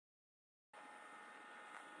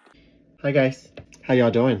Hi guys, how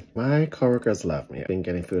y'all doing? My coworkers love me. I've been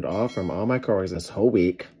getting food all from all my coworkers this whole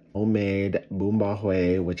week. Homemade bun bo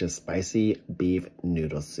hue, which is spicy beef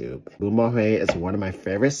noodle soup. Bun bo hue is one of my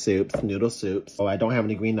favorite soups, noodle soups. Oh, I don't have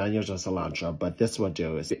any green onions or cilantro, but this will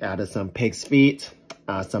do. We added some pig's feet,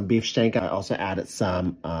 some beef shank. I also added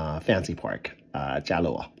some fancy pork,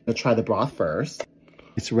 jalo. Let's try the broth first.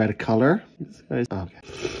 It's red color. Okay.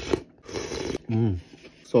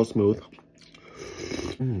 So smooth.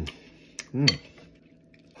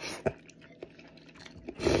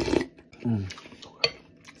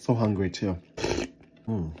 So hungry too.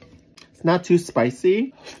 It's not too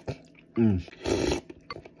spicy.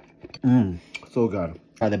 So good.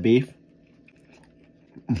 Try the beef.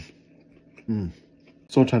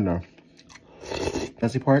 So tender.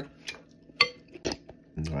 Fancy pork.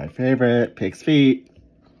 My favorite, pig's feet.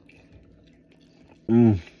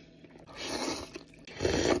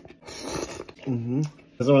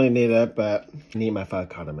 Doesn't really need it, but I need my 5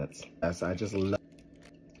 condiments. Yes, I just love.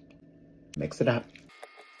 Mix it up.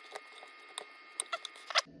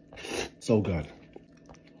 So good.